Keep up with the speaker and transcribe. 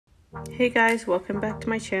Hey guys, welcome back to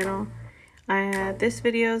my channel. This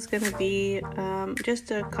video is going to be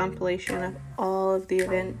just a compilation of all of the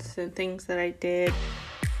events and things that I did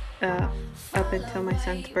up until my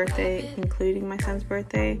son's birthday, including my son's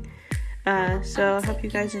birthday. So I hope you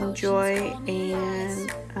guys enjoy, and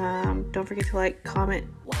don't forget to like, comment,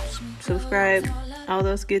 subscribe, all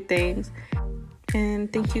those good things.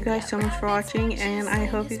 And thank you guys so much for watching, and I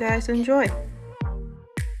hope you guys enjoy.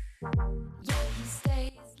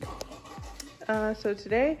 So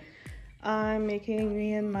today I'm making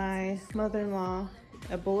me and my mother-in-law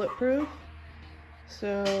a bulletproof.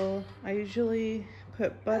 So I usually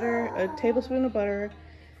put butter, a tablespoon of butter,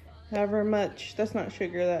 however much, that's not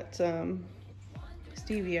sugar, that's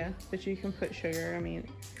stevia, but you can put sugar. I mean,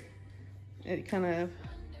 it kind of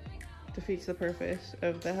defeats the purpose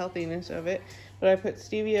of the healthiness of it, but I put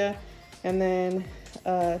stevia and then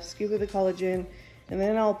a scoop of the collagen, and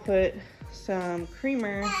then I'll put some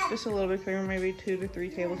creamer, just a little bit of creamer, maybe 2 to 3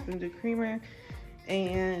 tablespoons of creamer.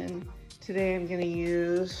 And today I'm gonna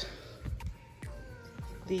use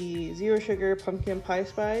the zero sugar pumpkin pie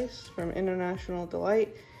spice from International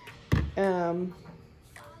Delight.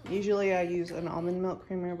 Usually I use an almond milk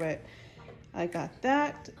creamer, but I got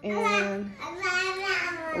that, and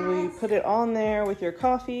we put it on there with your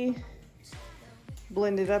coffee,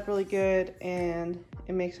 blend it up really good, and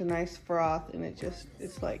it makes a nice froth, and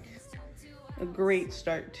it's like a great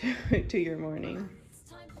start to your morning.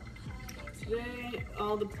 Today,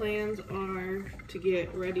 all the plans are to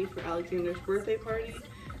get ready for Alexander's birthday party.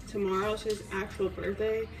 Tomorrow's his actual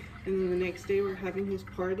birthday, and then the next day we're having his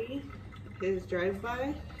party, his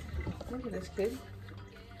drive-by. Look at this kid.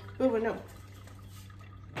 Oh, but no.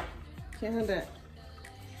 Can't have that.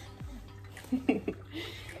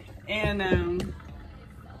 And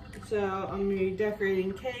so I'm gonna be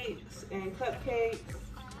decorating cakes and cupcakes.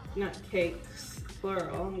 Not cakes,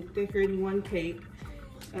 plural. I'm decorating one cake,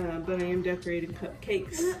 but I am decorating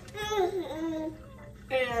cupcakes.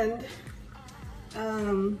 And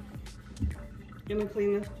gonna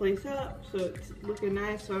clean this place up so it's looking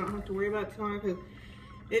nice, so I don't have to worry about it tomorrow, because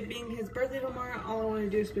it being his birthday tomorrow, all I want to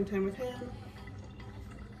do is spend time with him.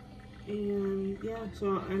 And yeah, so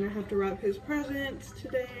I'm gonna have to wrap his presents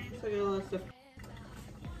today, so I got all that stuff.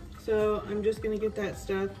 So I'm just gonna get that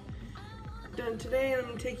stuff done today, and I'm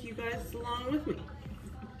gonna take you guys along with me.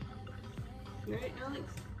 All right,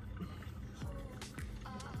 Alex?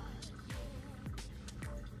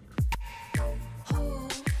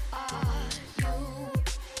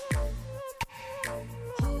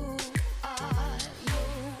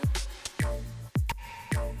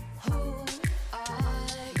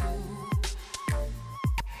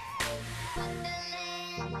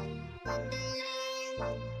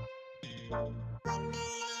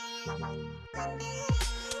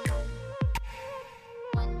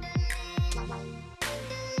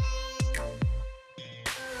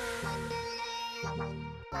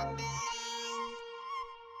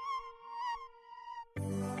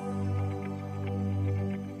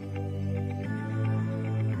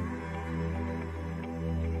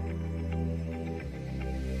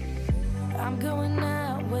 I'm going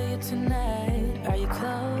out with you tonight. Are you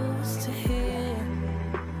close to here?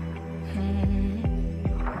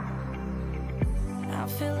 I'm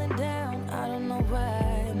feeling down, I don't know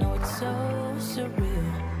why. No, it's so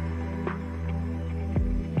surreal.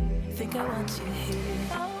 Think I want you here.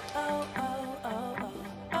 Oh, oh, oh, oh,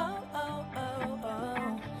 oh, oh, oh, oh,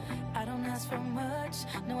 oh. I don't ask for much,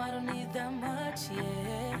 no, I don't need that much,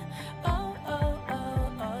 yeah. Oh, oh,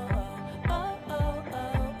 oh, oh, oh, oh, oh,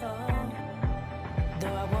 oh, oh.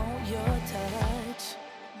 Though I want your touch,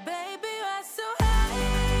 baby, you're so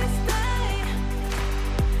high, stay.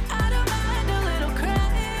 I don't mind a little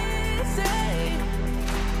crazy,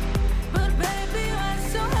 but baby, you're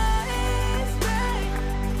so high, stay.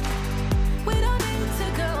 We don't need to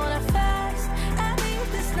go on a fast. I need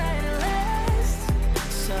this night to last.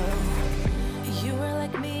 So you were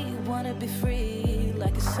like me, wanna be free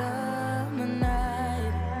like a summer night.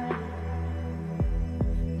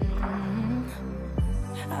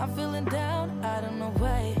 I'm feeling down, I don't know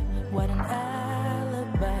why. What an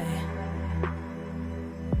alibi.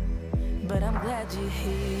 But I'm glad you're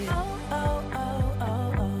here. Oh, oh, oh, oh,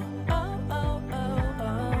 oh, oh, oh, oh,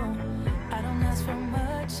 oh. I don't ask for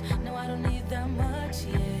much, no, I don't need that much,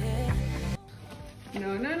 yeah.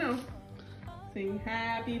 No, no, no. Sing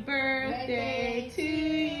happy birthday to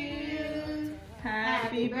you.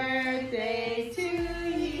 Happy birthday to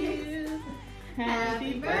you.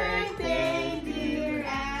 Happy birthday, dear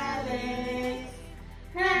Alex.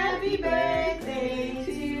 Happy birthday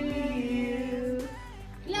to you.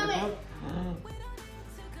 Love it.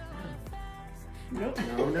 Nope.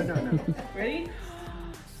 No. Ready?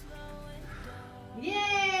 Yay!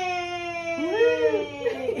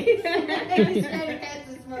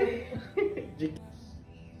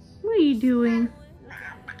 What are you doing?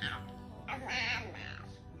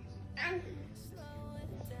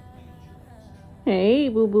 Hey,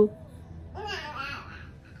 boo boo.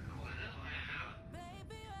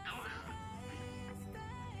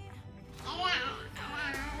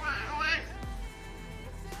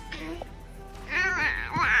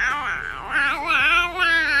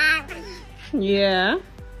 Yeah.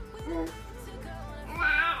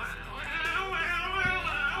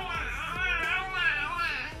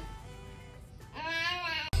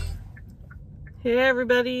 Hey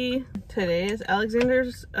everybody, today is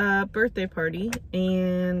Alexander's birthday party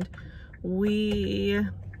and we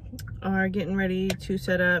are getting ready to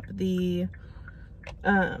set up the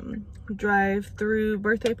drive-through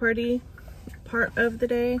birthday party part of the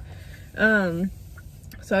day.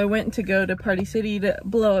 So I went to go to Party City to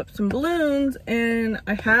blow up some balloons, and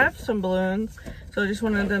I have some balloons, so I just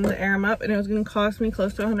wanted them to air them up, and it was going to cost me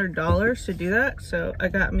close to $100 to do that. So I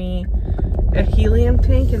got me a helium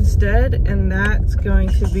tank instead, and that's going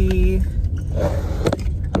to be,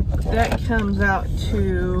 that comes out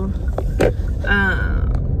to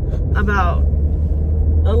about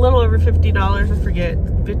a little over $50, I forget,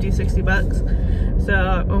 50, 60 bucks. So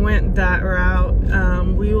I went that route.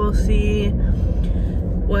 We will see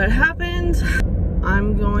what happens.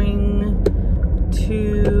 I'm going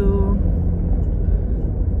to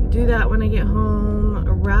do that when I get home,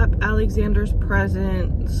 wrap Alexander's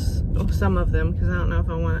presents, some of them, because I don't know if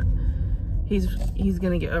I want, he's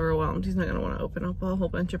gonna get overwhelmed. He's not gonna want to open up a whole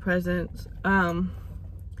bunch of presents. And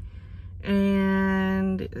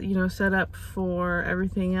you know, set up for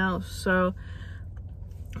everything else. So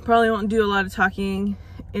probably won't do a lot of talking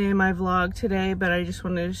in my vlog today, but I just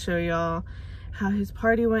wanted to show y'all how his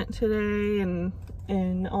party went today and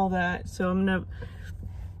all that. So I'm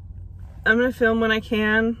gonna film when I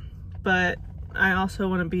can, but I also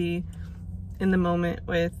want to be in the moment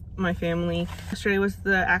with my family. Yesterday was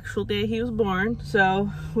the actual day he was born, so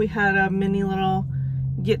we had a mini little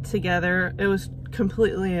get together. It was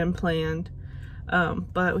completely unplanned,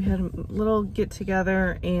 but we had a little get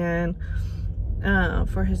together and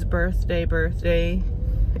for his birthday,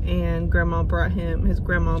 and his grandma brought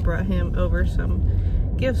him over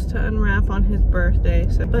some gifts to unwrap on his birthday.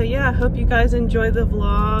 So, but yeah, I hope you guys enjoy the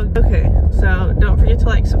vlog. Okay, so don't forget to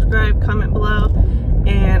like, subscribe, comment below,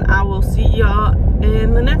 and I will see y'all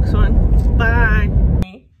in the next one. Bye.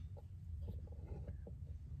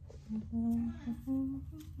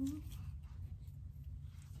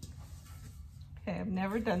 Okay, I've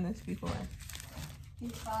never done this before.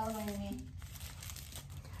 He's following me.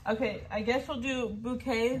 Okay, I guess we'll do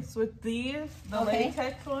bouquets with these, the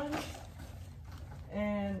latex ones.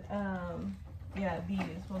 And, yeah,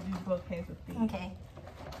 these. We'll do bouquets with these. Okay.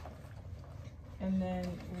 And then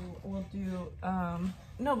we'll do,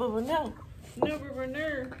 no, Bubba, no. No, Bubba,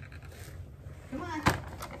 no. Come on.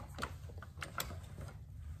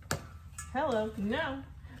 Hello, no.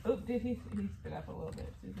 Oh, did he spit up a little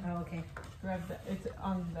bit, Susan? Oh, okay. Grab that, it's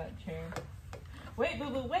on that chair. Wait,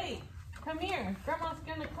 Bubba, wait. Come here. Grandma's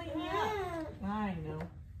gonna clean you up. I know.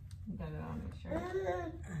 Got it on his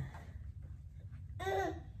shirt.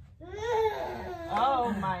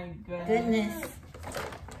 Oh my goodness.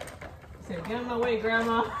 So get in my way,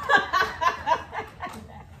 Grandma.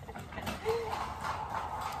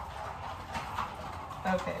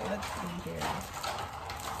 Okay, let's see here.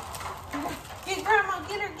 Get Grandma,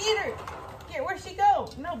 get her. Get, where'd she go?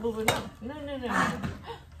 No, Boo-Boo, no. No.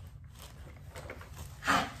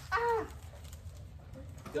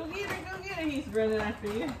 Go get her, he's running after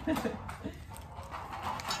you.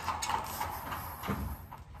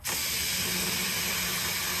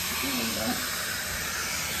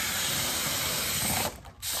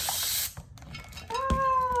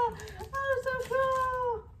 Oh, so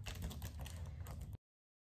cool.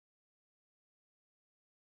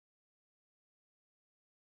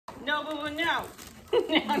 No, Boo-Boo, no.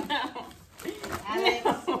 No. Alex.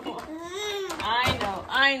 No.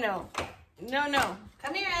 I know. No.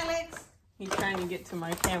 Come here, Alex. He's trying to get to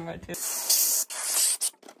my camera too.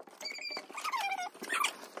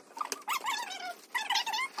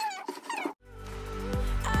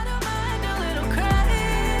 I don't mind a little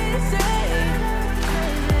crazy,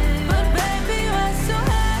 but baby, we're so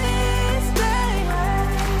hasty.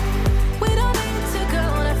 We don't need to go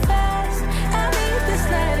that fast. I need this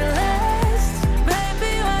night to last.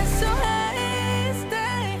 Baby, we're so hasty.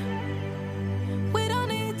 We don't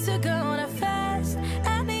need to go that fast.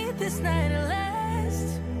 I need this night to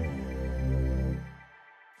last.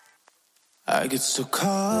 get so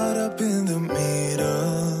caught up in the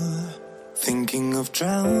middle, thinking of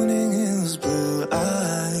drowning in those blue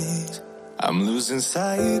eyes. I'm losing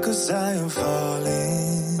sight 'cause I am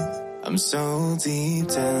falling. I'm so deep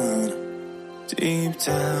down, deep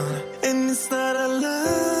down. And it's not a lie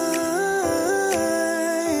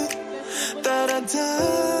that I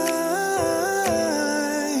die.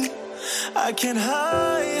 I can't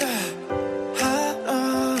hide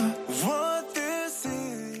what this is.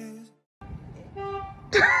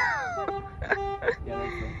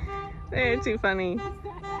 They're too funny.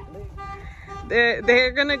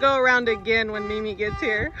 They're gonna go around again when Mimi gets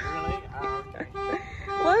here. Really? Oh, okay.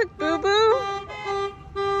 Look, Boo Boo.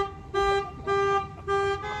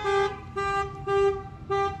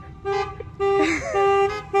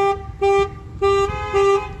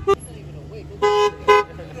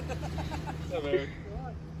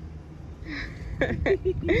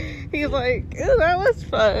 He's like, ooh, that was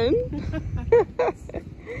fun.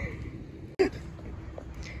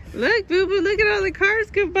 Look, Boo Boo, look at all the cars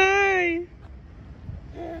go by.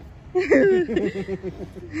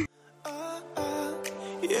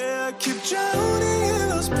 Yeah, I keep drowning in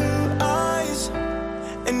those blue eyes,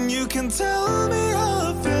 and you can tell me all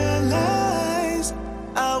of your lies.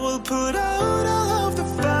 I will put out all of the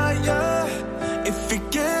fire if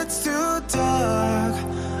it gets too dark.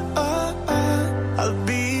 I'll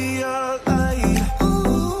be your light.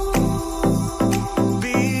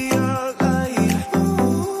 Be your light.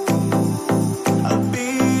 I'll be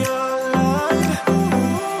your light.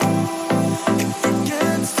 If it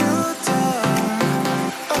gets too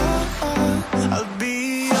dark, I'll be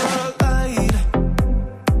your light.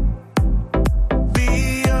 Be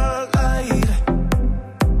your light.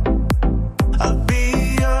 I'll be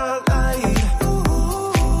your light.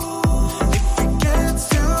 If it gets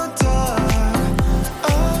too dark,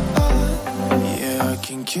 yeah, I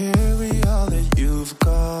can carry all that you've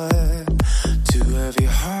got. Two heavy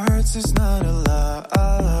hearts is not a lot.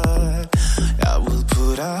 I will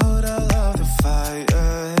put out all of the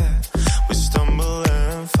fire. We stumble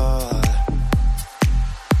and fall.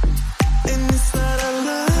 And it's not a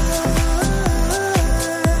lie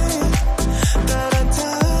that I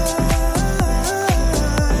die.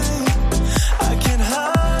 I can't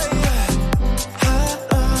hide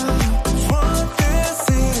what this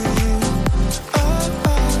is.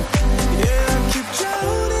 Yeah, I keep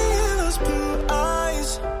drowning in those blue eyes,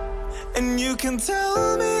 and you can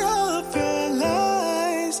tell me all of your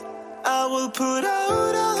lies. I will put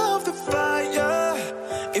out all of the fire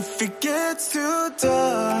if it gets too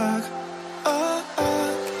dark.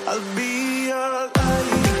 I'll be your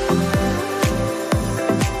light.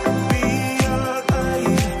 Be your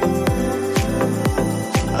light.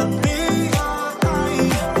 I'll be your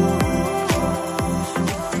light.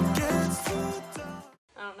 If it gets too dark.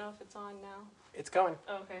 I don't know if it's on now. It's going.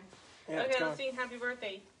 Oh, okay. Yeah, it's Okay, going. let's sing happy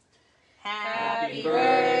birthday. Happy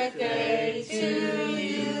birthday to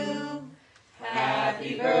you.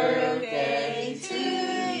 Happy birthday to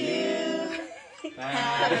you.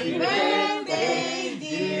 Happy birthday,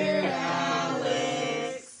 dear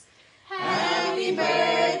Alex. Happy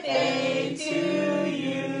birthday to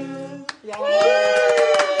you.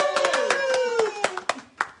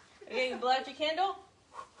 Okay, you blow out your candle?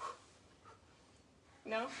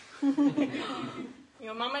 No? You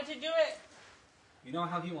want Mama to do it? You know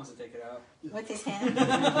how he wants to take it out. What's his hand?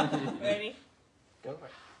 Ready? Go for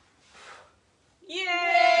it.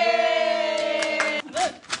 Yay!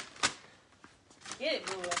 Look! Get it,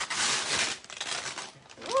 Boo.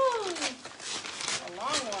 Woo! A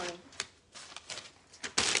long one.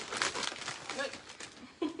 Look.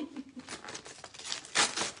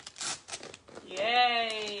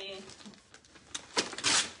 Yay!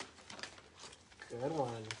 Good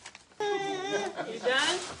one. You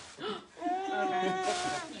done? Okay.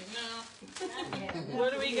 No. What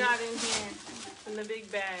do we got in here? In the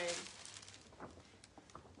big bag?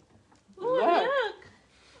 Ooh, look!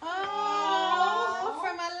 Oh,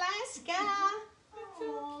 from Alaska.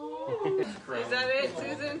 Is that it,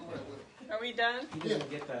 Susan? Are we done? He didn't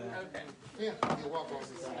get the... Okay. Yeah, you're welcome.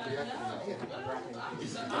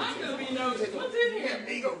 We know what's in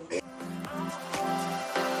here.